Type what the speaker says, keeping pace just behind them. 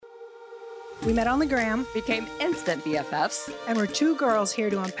We met on the gram, became instant BFFs. and we're two girls here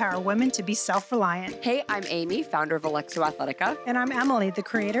to empower women to be self-reliant. Hey, I'm Amy, founder of Alexo Athletica. And I'm Emily, the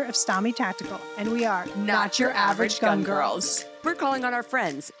creator of Stami Tactical. And we are Not your average gun girls. We're calling on our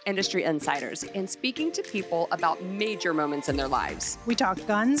friends, industry insiders, and speaking to people about major moments in their lives. We talk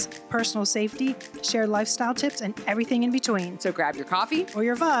guns, personal safety, shared lifestyle tips, and everything in between. So grab your coffee Or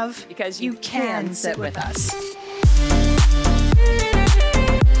your VUV, because you can sit with us.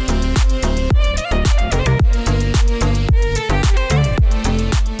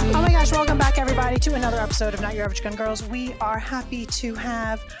 Oh my gosh, welcome back everybody to another episode of Not Your Average Gun Girls. We are happy to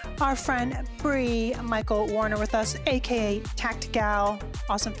have our friend Bree Michael Warner with us, aka Tactical,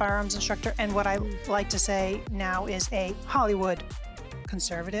 awesome firearms instructor, and what I like to say now is a Hollywood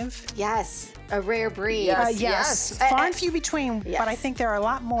conservative. Yes, a rare breed. Yes. Far and few between, yes. but I think there are a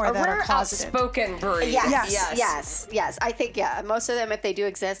lot more A that are rare closeted. outspoken breed. Yes. I think, most of them, if they do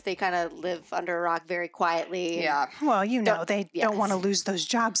exist, they kind of live under a rock very quietly. Yeah. Well, you know, they yes. don't want to lose those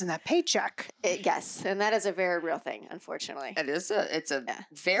jobs and that paycheck. Yes, and that is a very real thing, unfortunately. It's a Yeah.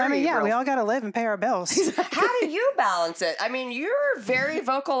 very I mean, yeah, real we all got to live and pay our bills. How do you balance it? I mean, you're very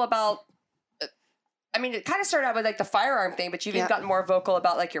vocal about. I mean, it kind of started out with like the firearm thing, but you've even gotten more vocal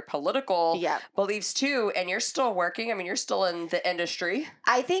about like your political beliefs too, and you're still working. I mean, you're still in the industry.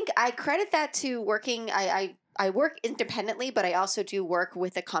 I think I credit that to working. I work independently, but I also do work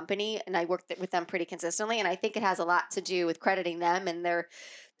with a company, and I work with them pretty consistently. And I think it has a lot to do with crediting them and their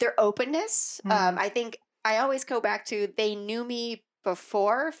openness. I think I always go back to they knew me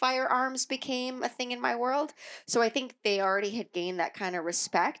before firearms became a thing in my world. So I think they already had gained that kind of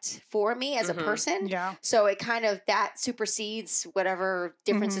respect for me as a person. Yeah. So it kind of, that supersedes whatever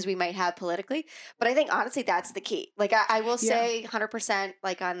differences we might have politically. But I think honestly, that's the key. Like I will say 100%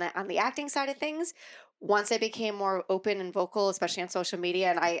 like on the acting side of things, once I became more open and vocal, especially on social media,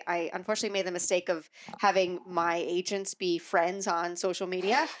 and I unfortunately made the mistake of having my agents be friends on social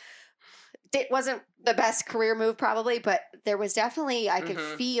media. It wasn't the best career move probably, but there was definitely, I could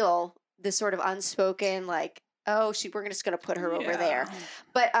feel the sort of unspoken, like, oh, we're just going to put her over there.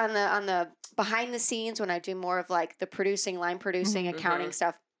 But on the behind the scenes, when I do more of like the line producing, accounting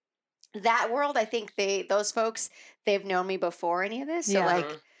stuff, that world, I think those folks, they've known me before any of this. So like,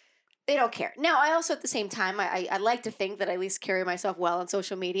 they don't care. Now, I also, at the same time, I like to think that I at least carry myself well on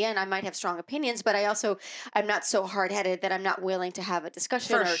social media, and I might have strong opinions, but I'm not so hard-headed that I'm not willing to have a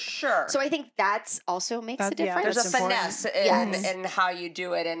discussion. For sure. So I think that's also makes a difference. There's a important. finesse in how you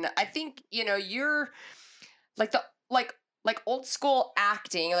do it. And I think, you're like old school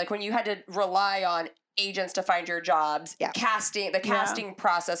acting, like when you had to rely on agents to find your jobs, the casting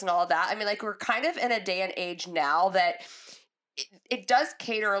process and all of that. I mean, like we're kind of in a day and age now that it does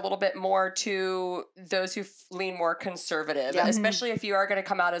cater a little bit more to those who lean more conservative, especially if you are going to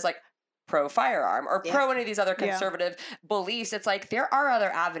come out as like pro firearm or pro any of these other conservative beliefs. It's like there are other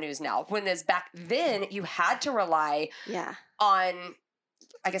avenues now. When as back then you had to rely on,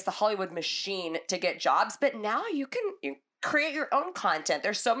 I guess, the Hollywood machine to get jobs, but now you create your own content.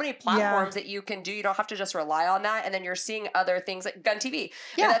 There's so many platforms that you can do. You don't have to just rely on that. And then you're seeing other things like Gun TV.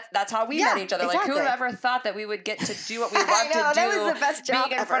 Yeah. And that's how we met each other. Exactly. Like, who ever thought that we would get to do what we love to do? That was the best job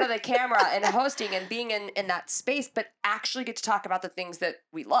being in front of the camera and hosting and being in that space, but actually get to talk about the things that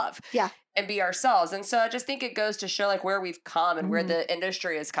we love. Yeah. And be ourselves. And so I just think it goes to show like where we've come and where the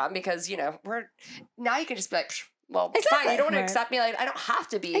industry has come, because, now you can just be like, well, fine, you don't want to accept me. Like, I don't have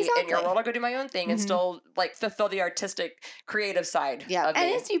to be in your world. I'll go do my own thing and still like fulfill the artistic, creative side. Yeah, of and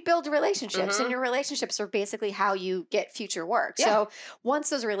me. it's you build relationships, and your relationships are basically how you get future work. Yeah. So once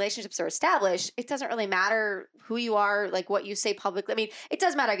those relationships are established, it doesn't really matter who you are, like what you say publicly. I mean, it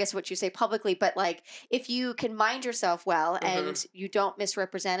does matter, I guess, what you say publicly, but like if you can mind yourself well and you don't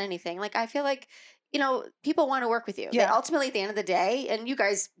misrepresent anything, like I feel like, people want to work with you. Yeah. Ultimately, at the end of the day, and you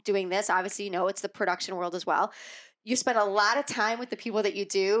guys doing this, obviously, it's the production world as well. You spend a lot of time with the people that you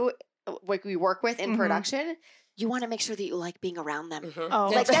do, like we work with in production. You want to make sure that you like being around them.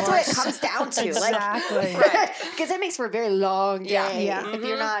 Oh, like that's what it comes down to. Exactly. Because that makes for a very long day. Yeah. If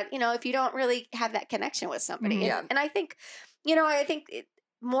you're not, if you don't really have that connection with somebody. And I think,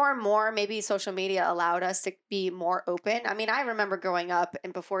 more and more, maybe social media allowed us to be more open. I mean, I remember growing up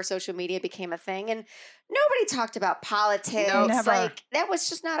and before social media became a thing, and nobody talked about politics. No, never. Like that was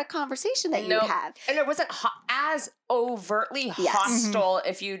just not a conversation that you have. And it wasn't as overtly hostile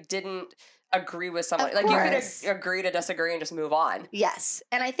if you didn't agree with someone. Like you could agree to disagree and just move on. Yes.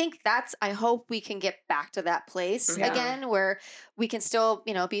 And I think I hope we can get back to that place again where we can still,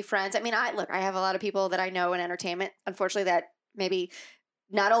 be friends. I mean, I have a lot of people that I know in entertainment, unfortunately, that maybe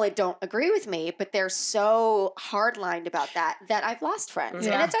not only don't agree with me, but they're so hardlined about that I've lost friends.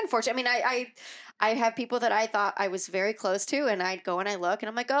 Yeah. And it's unfortunate. I mean, I have people that I thought I was very close to, and I'd go and I look and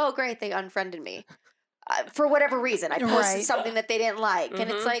I'm like, oh, great, they unfriended me. For whatever reason, I posted Right. something that they didn't like. And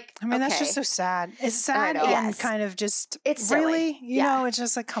it's like, I mean, that's just okay. so sad. It's sad know. and Yes. kind of just It's silly. really, you Yeah. know, it's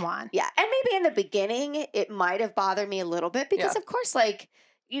just like, come on. Yeah. And maybe in the beginning, it might have bothered me a little bit because, Yeah. of course, like,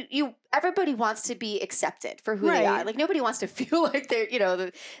 you everybody wants to be accepted for who they are. Right. Like nobody wants to feel like they're, you know,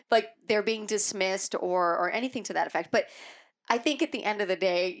 like they're being dismissed or anything to that effect. But I think at the end of the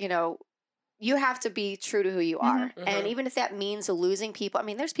day, you know, you have to be true to who you are. Mhm. And even if that means losing people, I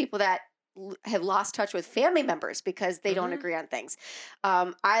mean, there's people that have lost touch with family members because they don't Mhm. agree on things.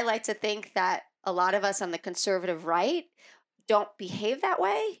 I like to think that a lot of us on the conservative right don't behave that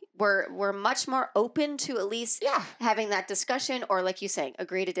way. We're much more open to at least Yeah. having that discussion, or like you saying,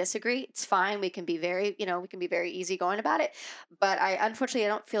 agree to disagree. It's fine. We can be very, you know, we can be very easygoing about it. But unfortunately, I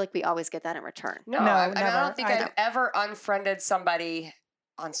don't feel like we always get that in return. No, No, I mean, I never. don't think I I've don't. ever unfriended somebody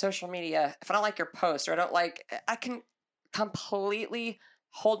on social media. If I don't like your post or I don't like, I can completely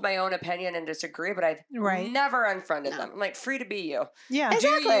hold my own opinion and disagree, but I've Right. never unfriended No. them. I'm like, free to be you. Yeah.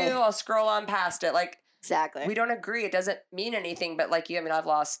 Exactly. Do you, I'll scroll on past it. Like, Exactly. we don't agree. It doesn't mean anything, but like you, I mean, I've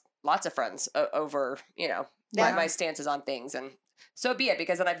lost lots of friends over, you know, Yeah. my stances on things, and so be it,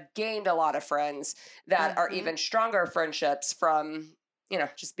 because then I've gained a lot of friends that are Mhm. even stronger friendships from, you know,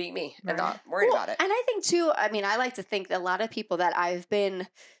 just being me and Right. not worried Well, about it. And I think too, I mean, I like to think that a lot of people that I've been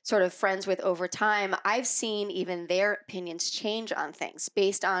sort of friends with over time, I've seen even their opinions change on things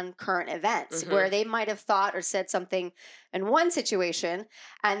based on current events, Mhm. where they might have thought or said something in one situation.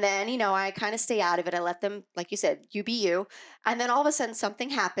 And then, you know, I kind of stay out of it. I let them, like you said, you be you. And then all of a sudden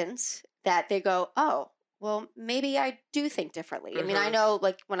something happens that they go, oh, well, maybe I do think differently. I mean, I Mhm. know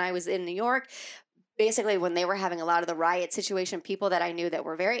like when I was in New York, basically when they were having a lot of the riot situation, people that I knew that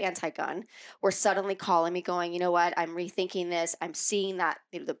were very anti-gun were suddenly calling me going, you know what, I'm rethinking this. I'm seeing that,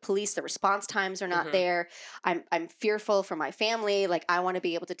 you know, the police, the response times are not Mhm. there. I'm fearful for my family. Like I want to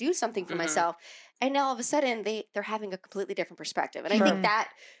be able to do something for Mhm. myself. And now all of a sudden they're having a completely different perspective. And I Sure. think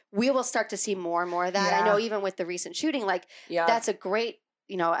that we will start to see more and more of that. I Yeah. know even with the recent shooting, like Yeah. that's a great,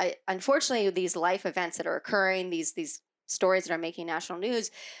 you know, unfortunately these life events that are occurring, these stories that are making national news,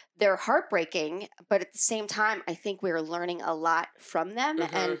 they're heartbreaking, but at the same time, I think we're learning a lot from them,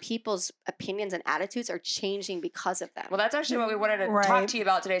 Mhm. and people's opinions and attitudes are changing because of them. Well, that's actually what we wanted to talk Right. to you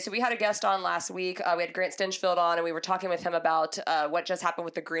about today. So we had a guest on last week. We had Grant Stinchfield on, and we were talking with him about what just happened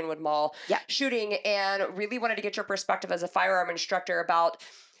with the Greenwood Mall Yeah. shooting, and really wanted to get your perspective as a firearm instructor about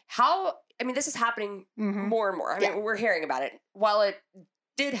how, I mean, this is happening Mhm. more and more. I Yeah. mean, we're hearing about it. While it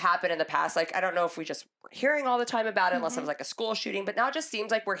did happen in the past, like, I don't know if we just were hearing all the time about it, unless it was like a school shooting, but now it just seems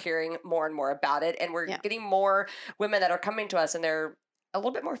like we're hearing more and more about it, and we're Yeah. getting more women that are coming to us, and they're a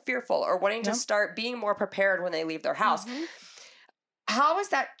little bit more fearful or wanting to Yep. start being more prepared when they leave their house. Mhm. How is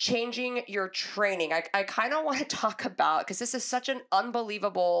that changing your training? I kind of want to talk about, because this is such an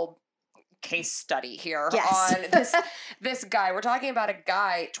unbelievable case study here Yes. on this guy. We're talking about a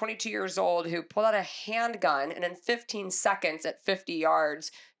guy, 22 years old, who pulled out a handgun and in 15 seconds at 50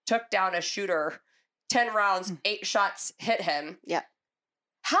 yards took down a shooter, 10 rounds, 8 shots hit him. Yep.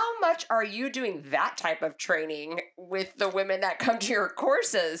 How much are you doing that type of training with the women that come to your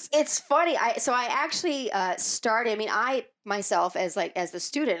courses? It's funny. I actually started. I mean, I myself as the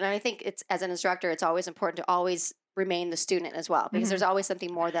student, and I think it's as an instructor, it's always important to always remain the student as well, because Mhm. there's always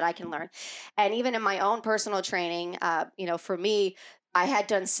something more that I can learn. And even in my own personal training, you know, for me, I had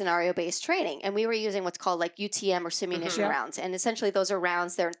done scenario-based training, and we were using what's called like UTM or simunition Yeah. rounds. And essentially, those are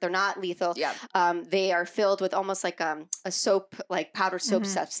rounds. They're not lethal. Yeah. They are filled with almost like a soap, like powdered soap Mhm.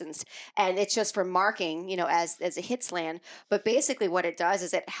 substance, and it's just for marking, you know, as it hits land. But basically, what it does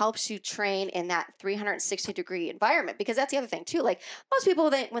is it helps you train in that 360-degree environment, because that's the other thing too. Like most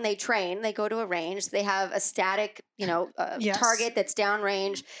people, when they train, they go to a range, they have a static, you know, Yes. target that's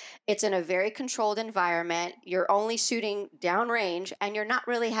downrange. It's in a very controlled environment. You're only shooting downrange, and you're not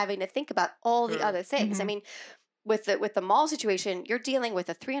really having to think about all the Mhm. other things. I Mhm. mean, with the mall situation, you're dealing with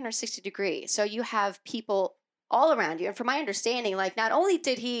a 360 degree. So you have people all around you. And from my understanding, like not only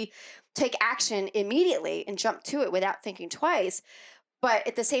did he take action immediately and jump to it without thinking twice, but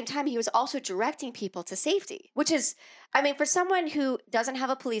at the same time, he was also directing people to safety, which is, I mean, for someone who doesn't have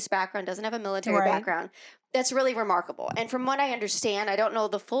a police background, doesn't have a military Right. background, that's really remarkable. And from what I understand, I don't know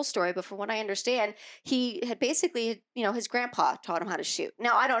the full story, but from what I understand, he had basically, his grandpa taught him how to shoot.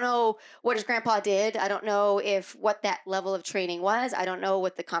 Now, I don't know what his grandpa did. I don't know what that level of training was. I don't know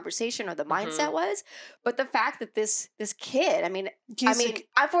what the conversation or the mindset was. But the fact that this kid,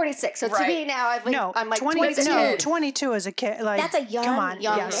 I'm 46, so to me now, I'm like 22. No, 22 as a kid. Like, that's a young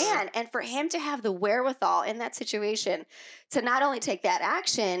yes. man. And for him to have the wherewithal in that situation to not only take that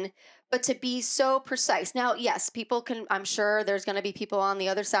action, but to be so precise. Now, yes, I'm sure there's going to be people on the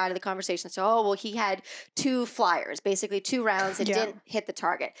other side of the conversation. So, he had 2 flyers, basically 2 rounds that didn't hit the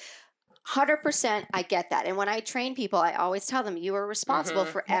target. 100%, I get that. And when I train people, I always tell them, you are responsible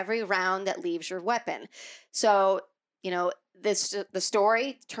for every round that leaves your weapon. So, the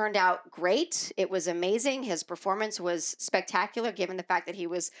story turned out great. It was amazing. His performance was spectacular, given the fact that he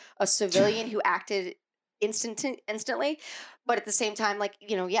was a civilian who acted instantly. But at the same time,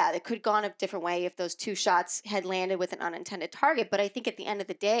 it could have gone a different way if those 2 shots had landed with an unintended target. But I think at the end of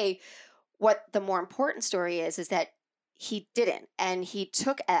the day, what the more important story is that he didn't, and he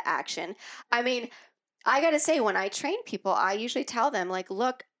took action. I mean, I got to say, when I train people, I usually tell them,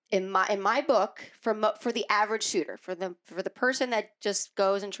 look, in my book, for the average shooter, for the person that just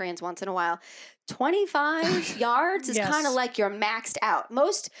goes and trains once in a while, 25 yards is kind of like you're maxed out.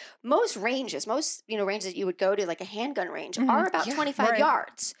 Most ranges, ranges that you would go to, like a handgun range, are about 25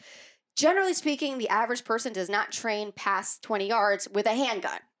 yards. Generally speaking, the average person does not train past 20 yards with a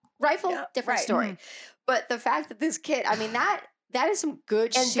handgun. Rifle, different story. But the fact that this kid, that is some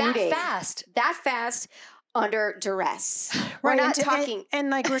good shooting. That fast. Under duress. We're not talking. And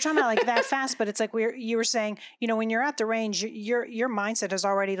we're talking about that fast, but it's like you were saying, when you're at the range, your mindset is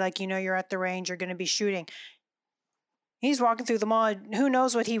already you're at the range, you're going to be shooting. He's walking through the mall. Who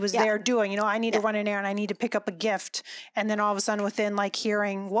knows what he was there doing? I need to run in there and I need to pick up a gift. And then all of a sudden within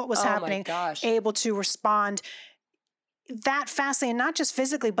hearing what was happening, able to respond that fastly, and not just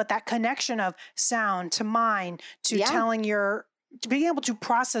physically, but that connection of sound to mind to to being able to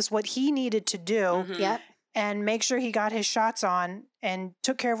process what he needed to do. And make sure he got his shots on and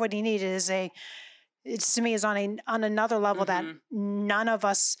took care of what he needed is to me on another level that none of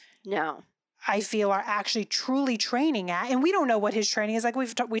us I feel are actually truly training at. And we don't know what his training is.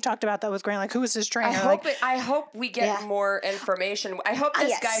 We talked about that with Grant, who is his trainer? I hope we get more information. I hope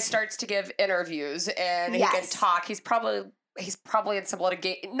this guy starts to give interviews and he can talk. He's probably in some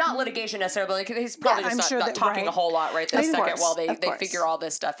litigation, not litigation necessarily, but he's probably just not talking a whole lot this second while they figure all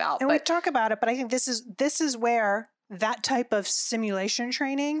this stuff out. And we talk about it, but I think this is where that type of simulation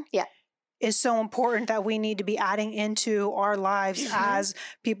training is so important that we need to be adding into our lives as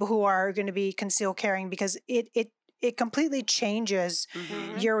people who are going to be concealed carrying, because it completely changes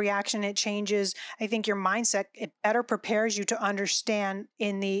your reaction. It changes, I think, your mindset. It better prepares you to understand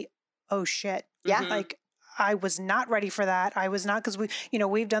in the, oh shit. I was not ready for that. I was not, because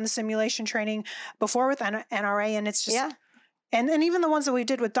we've done the simulation training before with NRA, and it's just, and even the ones that we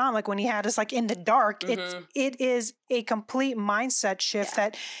did with Dom, when he had us in the dark, it is a complete mindset shift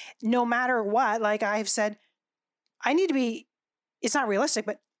that no matter what, I've said, it's not realistic,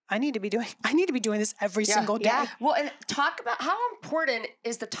 but I need to be doing this every single day. Well, and talk about how important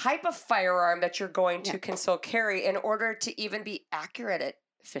is the type of firearm that you're going to conceal carry in order to even be accurate at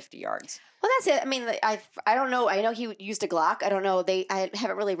 50 yards. Well, that's it. I mean, I don't know. I know he used a Glock. I don't know. I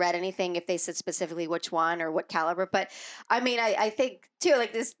haven't really read anything if they said specifically which one or what caliber. But I mean, I think too,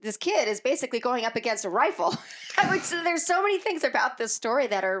 this kid is basically going up against a rifle. There's so many things about this story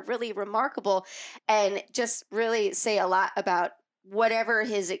that are really remarkable and just really say a lot about whatever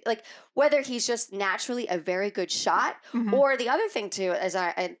whether he's just naturally a very good shot, or the other thing too,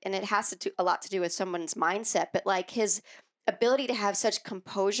 and it has a lot to do with someone's mindset, but his ability to have such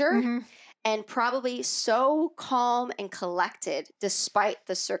composure and probably so calm and collected despite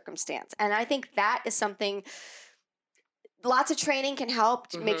the circumstance. And I think that is something, lots of training can help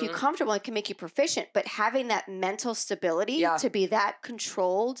to make you comfortable. It can make you proficient, but having that mental stability to be that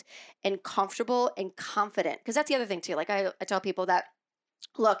controlled and comfortable and confident. Because that's the other thing too. I tell people that,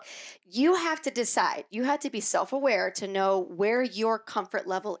 look, you have to decide. You have to be self-aware to know where your comfort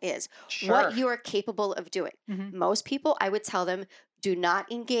level is, what you are capable of doing. Most people, I would tell them, do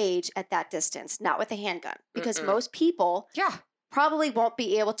not engage at that distance, not with a handgun, because most people probably won't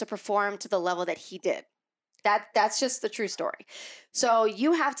be able to perform to the level that he did. That's just the true story. So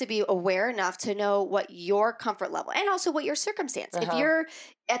you have to be aware enough to know what your comfort level and also what your circumstance. If you're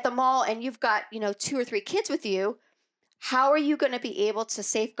at the mall and you've got, 2 or 3 kids with you, how are you going to be able to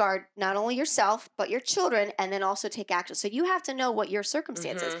safeguard not only yourself, but your children, and then also take action? So you have to know what your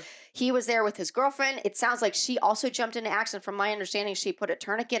circumstances. He was there with his girlfriend. It sounds like she also jumped into action. From my understanding, she put a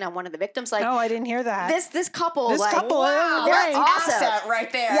tourniquet on one of the victims. Like, oh, I didn't hear that. This couple, This like, couple, wow, right. that's awesome. asset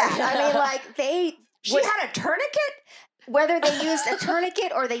right there. Yeah, I mean, like she had a tourniquet. whether they used a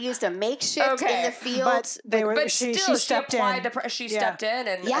tournament or they used a makeshift in the field. But they were. But she still, stepped she applied in. she stepped in,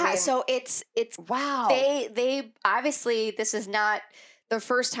 and yeah, I mean, so it's wow. They obviously, this is not the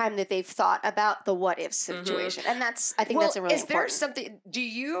first time that they've thought about the what if situation, and that's, I think that's a really is important. there something? Do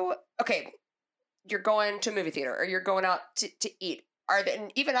you you're going to a movie theater or you're going out to eat? Are there,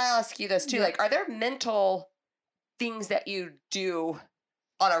 and even I'll ask you this too. Like, are there mental things that you do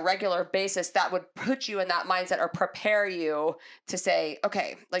on a regular basis that would put you in that mindset or prepare you to say,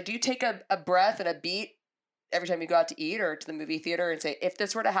 okay, like, do you take a breath and a beat every time you go out to eat or to the movie theater and say, if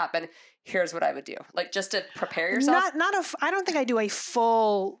this were to happen, here's what I would do, like, just to prepare yourself? I don't think I do a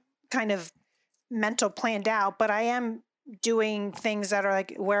full kind of mental planned out, but I am doing things that are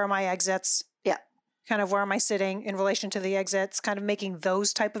like, where are my exits? Yeah. Kind of where am I sitting in relation to the exits, kind of making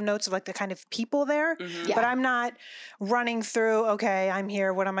those type of notes of like the kind of people there. Mm-hmm. Yeah. But I'm not running through, okay, I'm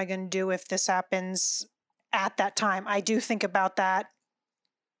here. What am I going to do if this happens at that time? I do think about that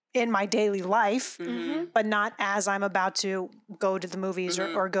in my daily life, Mm-hmm. but not as I'm about to go to the movies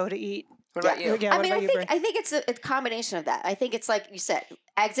or go to eat. What about you? Yeah, I what mean, about you, Brie? I think it's a combination of that. I think it's like you said,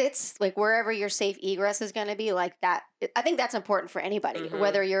 exits, like wherever your safe egress is going to be, like that. I think that's important for anybody, Mm-hmm.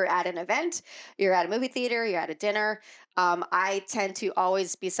 whether you're at an event, you're at a movie theater, you're at a dinner. I tend to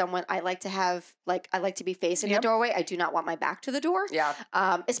always be someone, I like to be facing the doorway. I do not want my back to the door. Yeah.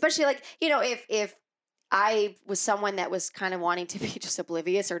 Especially like, if I was someone that was kind of wanting to be just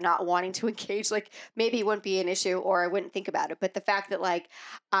oblivious or not wanting to engage, like maybe it wouldn't be an issue or I wouldn't think about it. But the fact that like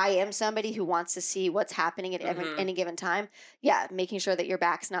I am somebody who wants to see what's happening at any given time, yeah, making sure that your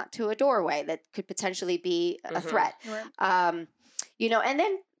back's not to a doorway that could potentially be a threat. Right. And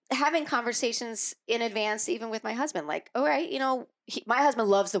then having conversations in advance, even with my husband, like, all right, my husband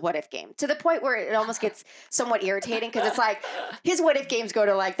loves the what if game to the point where it almost gets somewhat irritating because it's like his what if games go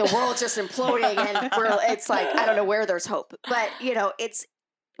to like the world just imploding and it's like, I don't know where there's hope. But,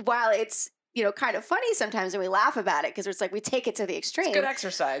 while it's, kind of funny sometimes and we laugh about it because it's like we take it to the extreme. It's good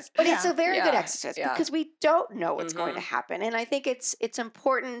exercise. But it's a very good exercise because we don't know what's going to Mm-hmm. happen. And I think it's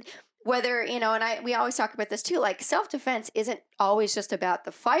important whether, we always talk about this too, like self-defense isn't always just about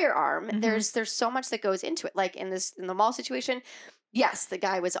the firearm. Mm-hmm. There's so much that goes into it. Like in the mall situation, yes, the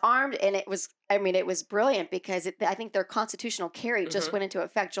guy was armed and it was brilliant because I think their constitutional carry just went into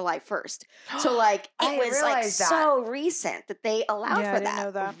effect July 1st. So like it was like so recent that they allowed for I didn't that.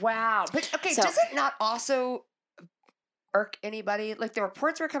 know that. Wow. But okay, So- does it not also irk anybody? Like the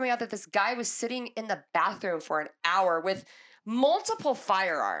reports were coming out that this guy was sitting in the bathroom for an hour with multiple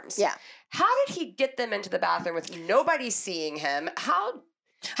firearms. Yeah. How did he get them into the bathroom with nobody seeing him? How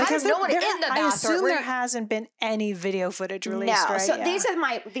Because did no one in the I bathroom? assume there hasn't been any video footage released, No. right? So Yeah.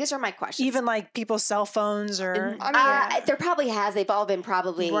 these are my questions. Even like people's cell phones or There probably has. They've all been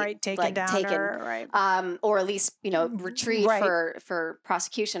probably taken down or or at least retrieved Right. for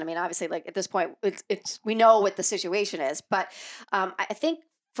prosecution. I mean, obviously, like at this point, it's we know what the situation is, but I think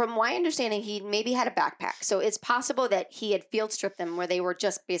from my understanding, he maybe had a backpack, so it's possible that he had field stripped them where they were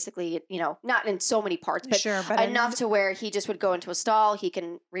just basically not in so many parts, but, Sure, but enough to where he just would go into a stall, he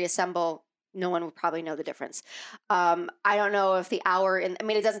can reassemble. No one would probably know the difference. I don't know if the hour, it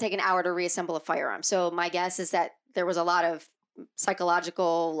doesn't take an hour to reassemble a firearm. So my guess is that there was a lot of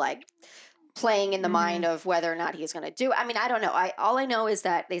psychological, like, playing in the mind of whether or not he's going to do. I mean, I don't know. All I know is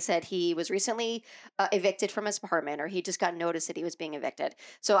that they said he was recently evicted from his apartment, or he just got notice that he was being evicted.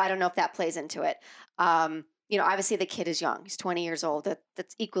 So I don't know if that plays into it. Obviously the kid is young. He's 20 years old.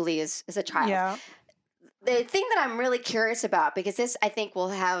 That's equally as a child. Yeah. The thing that I'm really curious about, because this I think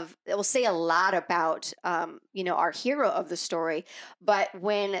will say a lot about our hero of the story, but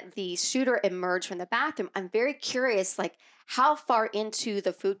when the shooter emerged from the bathroom, I'm very curious, like, how far into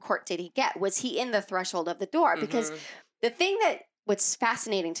the food court did he get? Was he in the threshold of the door? Because the thing what's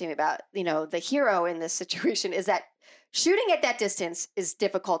fascinating to me about the hero in this situation is that shooting at that distance is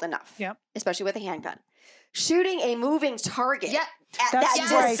difficult enough, especially with a handgun. Shooting a moving target at that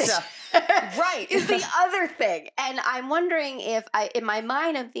distance right is the other thing. And I'm wondering if in my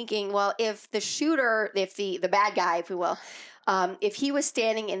mind, I'm thinking, well, if the shooter, if the bad guy, if we will, if he was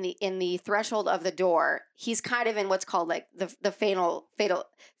standing in the threshold of the door, he's kind of in what's called like the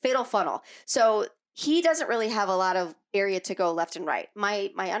fatal funnel. So he doesn't really have a lot of area to go left and right. My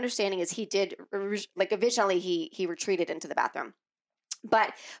understanding is he did, like, originally he retreated into the bathroom.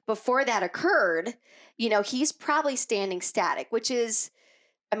 But before that occurred, he's probably standing static, which is,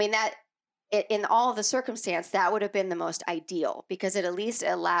 I mean, that in all the circumstance, that would have been the most ideal, because it at least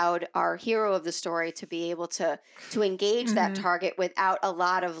allowed our hero of the story to be able to engage that target without a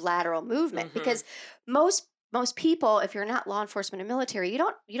lot of lateral movement. Because most people, if you're not law enforcement or military,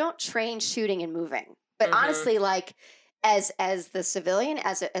 you don't train shooting and moving. But honestly, like as the civilian,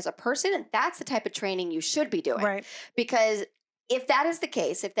 as a person, that's the type of training you should be doing. Right. Because if that is the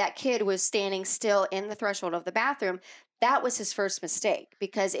case, if that kid was standing still in the threshold of the bathroom, that was his first mistake,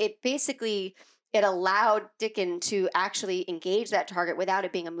 because it allowed Dickon to actually engage that target without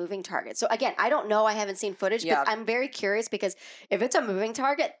it being a moving target. So again, I don't know. I haven't seen footage, but I'm very curious, because if it's a moving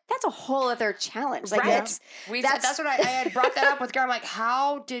target, that's a whole other challenge. Like that's what I had brought that up with Gar. I'm like,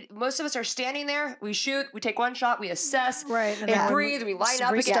 how did most of us are standing there? We shoot, we take one shot, we assess, right, and breathe, we line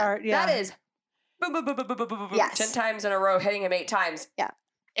up restart, again. That is boom, boom, boom, boom, boom, boom, boom, boom, 10 times in a row, hitting him 8 times. Yeah.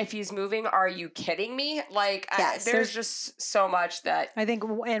 If he's moving, are you kidding me? Like, there's just so much that I think,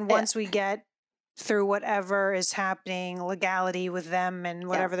 and once we get through whatever is happening, legality with them and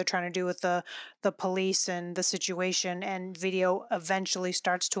whatever they're trying to do with the police and the situation, and video eventually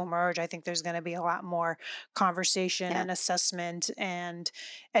starts to emerge, I think there's going to be a lot more conversation and assessment and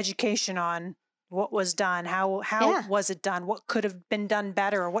education on what was done, how was it done, what could have been done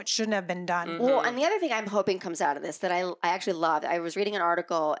better, or what shouldn't have been done. Well, and the other thing I'm hoping comes out of this that I actually loved, I was reading an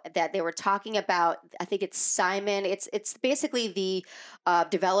article that they were talking about, I think it's Simon, it's basically the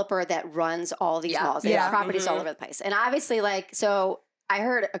developer that runs all these malls. They have properties all over the place. And obviously, so I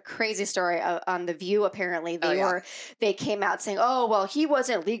heard a crazy story on The View. Apparently they came out saying, oh, well, he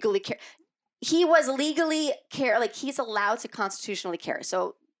wasn't legally he was legally like he's allowed to constitutionally carry.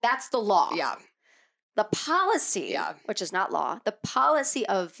 So that's the law. Yeah. The policy, which is not law, the policy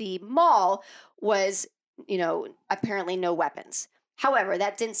of the mall was, apparently no weapons. However,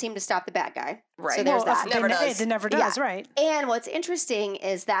 that didn't seem to stop the bad guy. Right. So there's that. It never does, right. And what's interesting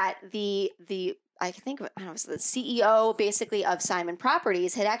is that the I think, I don't know, the CEO basically of Simon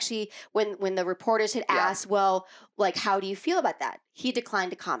Properties had actually, when the reporters had asked, well, like, how do you feel about that? He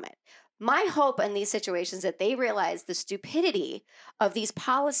declined to comment. My hope in these situations is that they realize the stupidity of these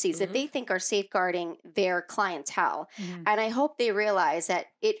policies that they think are safeguarding their clientele. And I hope they realize that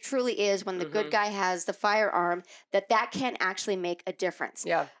it truly is, when the good guy has the firearm, that can actually make a difference.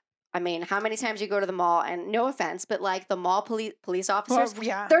 Yeah. I mean, how many times you go to the mall, and no offense, but like the mall police officers,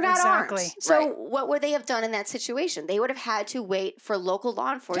 they're not armed. So what would they have done in that situation? They would have had to wait for local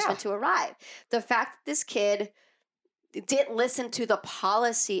law enforcement to arrive. The fact that this kid didn't listen to the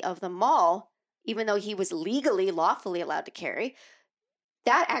policy of the mall, even though he was lawfully allowed to carry,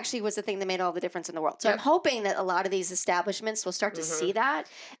 that actually was the thing that made all the difference in the world. So I'm hoping that a lot of these establishments will start to see that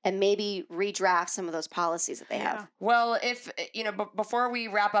and maybe redraft some of those policies that they have. Well, if, before we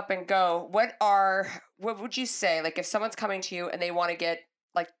wrap up and go, what would you say, like, if someone's coming to you and they want to get,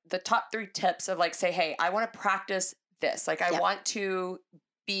 like, the top 3 tips of, like, say, hey, I want to practice this. Like, I want to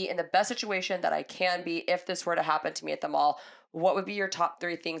be in the best situation that I can be if this were to happen to me at the mall. What would be your top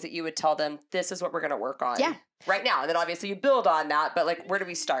 3 things that you would tell them, this is what we're going to work on right now? And then obviously you build on that, but, like, where do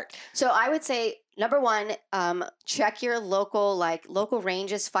we start? So I would say, number 1, check your local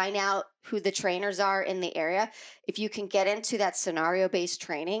ranges, find out who the trainers are in the area. If you can get into that scenario-based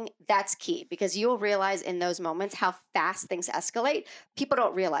training, that's key, because you'll realize in those moments how fast things escalate. People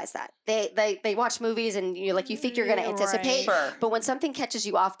don't realize that. They watch movies and you think you're going to anticipate, but when something catches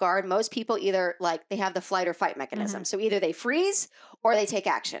you off guard, most people either they have the flight or fight mechanism. So either they freeze or they take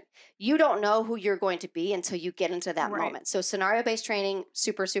action. You don't know who you're going to be until you get into that moment. So scenario-based training,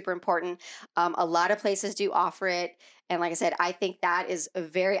 super, super important. A lot of places do offer it. And like I said, I think that is a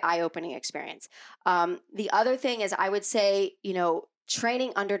very eye-opening experience. The other thing is, I would say,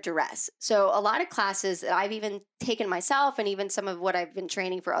 training under duress. So a lot of classes that I've even taken myself, and even some of what I've been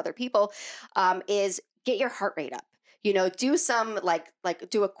training for other people, is get your heart rate up. Do some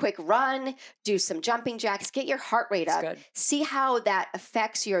do a quick run, do some jumping jacks, get your heart rate up. Good. See how that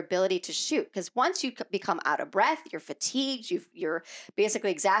affects your ability to shoot. Because once you become out of breath, you're fatigued, you're basically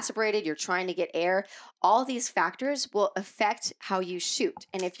exacerbated, you're trying to get air. All these factors will affect how you shoot.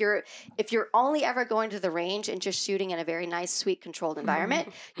 And if you're only ever going to the range and just shooting in a very nice, sweet, controlled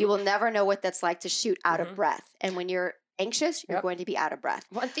environment, you will never know what that's like to shoot out of breath. And when you're anxious, you're going to be out of breath.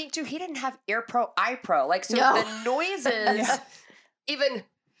 One thing too, he didn't have AirPro, iPro. The noises even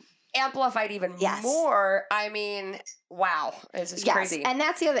amplified even more. I mean, wow, this is crazy. And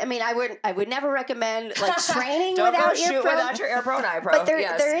that's the other. I mean, I would never recommend training Don't without go shoot AirPro. without your AirPro and iPro. But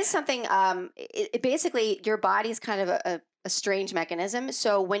there is something. Basically, your body's kind of a strange mechanism.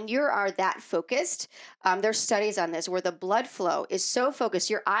 So when you are that focused, there's studies on this where the blood flow is so focused.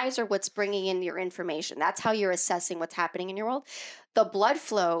 Your eyes are what's bringing in your information. That's how you're assessing what's happening in your world. The blood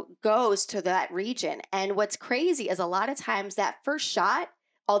flow goes to that region. And what's crazy is a lot of times that first shot,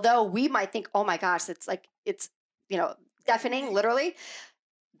 although we might think, oh my gosh, it's deafening, literally,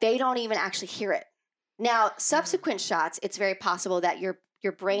 they don't even actually hear it. Now, subsequent shots, it's very possible that your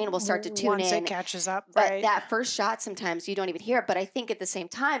brain will start to tune once in. Once it catches up, but right? that first shot, sometimes you don't even hear it. But I think at the same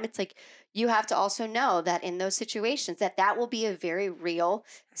time, it's like you have to also know that in those situations, that will be a very real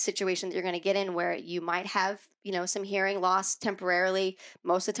situation that you're going to get in where you might have, some hearing loss temporarily.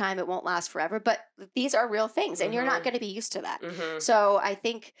 Most of the time, it won't last forever. But these are real things, and you're not going to be used to that. So I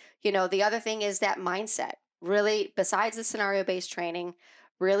think, the other thing is that mindset. Really, besides the scenario-based training,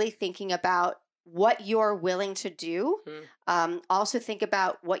 really thinking about what you're willing to do. Also think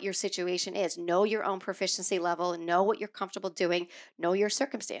about what your situation is. Know your own proficiency level. Know what you're comfortable doing. Know your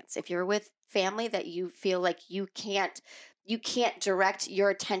circumstance. If you're with family that you feel like you can't direct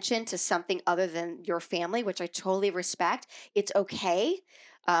your attention to something other than your family, which I totally respect, it's okay.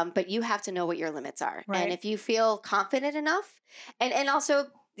 But you have to know what your limits are. Right. And if you feel confident enough, and also,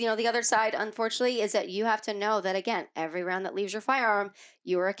 the other side, unfortunately, is that you have to know that, again, every round that leaves your firearm,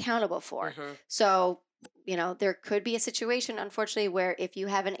 you are accountable for. So, there could be a situation, unfortunately, where if you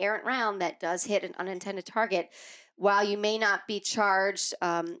have an errant round that does hit an unintended target, while you may not be charged,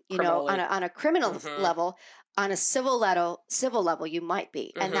 on a criminal level, on a civil level, you might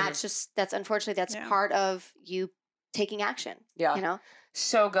be. And that's unfortunately, that's part of you taking action. Yeah.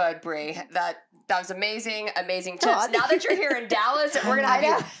 So good, Bree. That was amazing tips. Now that you're here in Dallas, we're going to have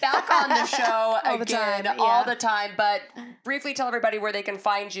you back on the show all the time. But briefly tell everybody where they can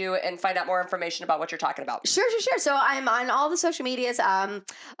find you and find out more information about what you're talking about. Sure. So I'm on all the social medias.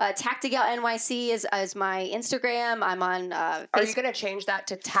 Tactigal NYC is my Instagram. I'm on Facebook. Are you going to change that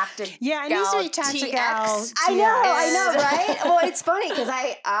to Tactigal? Yeah, it needs to be Tactigal. I know, right? Well, it's funny because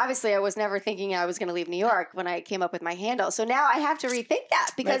I was never thinking I was going to leave New York when I came up with my handle. So now I have to rethink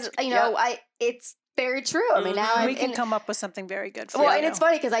that because, it's very true. I mean, now we can come up with something very good for you. Well, and it's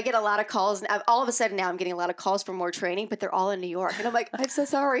funny because I get a lot of calls. And all of a sudden now I'm getting a lot of calls for more training, but they're all in New York. And I'm like, I'm so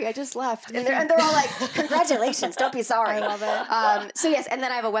sorry. I just left. And they're all like, congratulations. Don't be sorry. I love it. So yes. And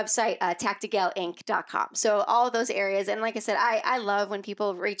then I have a website, tactigalinc.com. So all of those areas. And like I said, I love when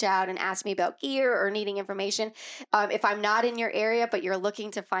people reach out and ask me about gear or needing information. If I'm not in your area, but you're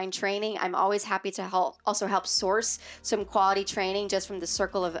looking to find training, I'm always happy to help source some quality training just from the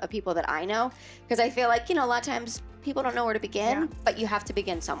circle of people that I know. Because I feel like, a lot of times people don't know where to begin, but you have to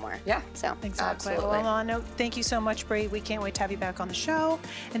begin somewhere. Yeah. So exactly. Absolutely. Well, on that note, thank you so much, Bree. We can't wait to have you back on the show.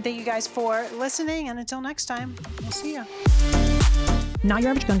 And thank you guys for listening. And until next time, we'll see you. Not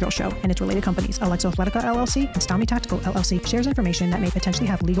Your Average Gun Girl Show and its related companies, Alexo Athletica LLC and Stami Tactical LLC, shares information that may potentially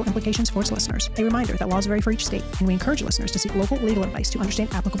have legal implications for its listeners. A reminder that laws vary for each state, and we encourage listeners to seek local legal advice to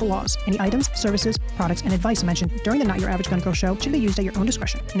understand applicable laws. Any items, services, products, and advice mentioned during the Not Your Average Gun Girl Show should be used at your own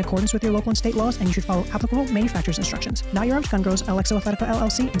discretion in accordance with your local and state laws, and you should follow applicable manufacturer's instructions. Not Your Average Gun Girls, Alexo Athletica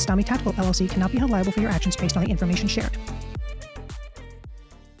LLC, and Stami Tactical LLC cannot be held liable for your actions based on the information shared.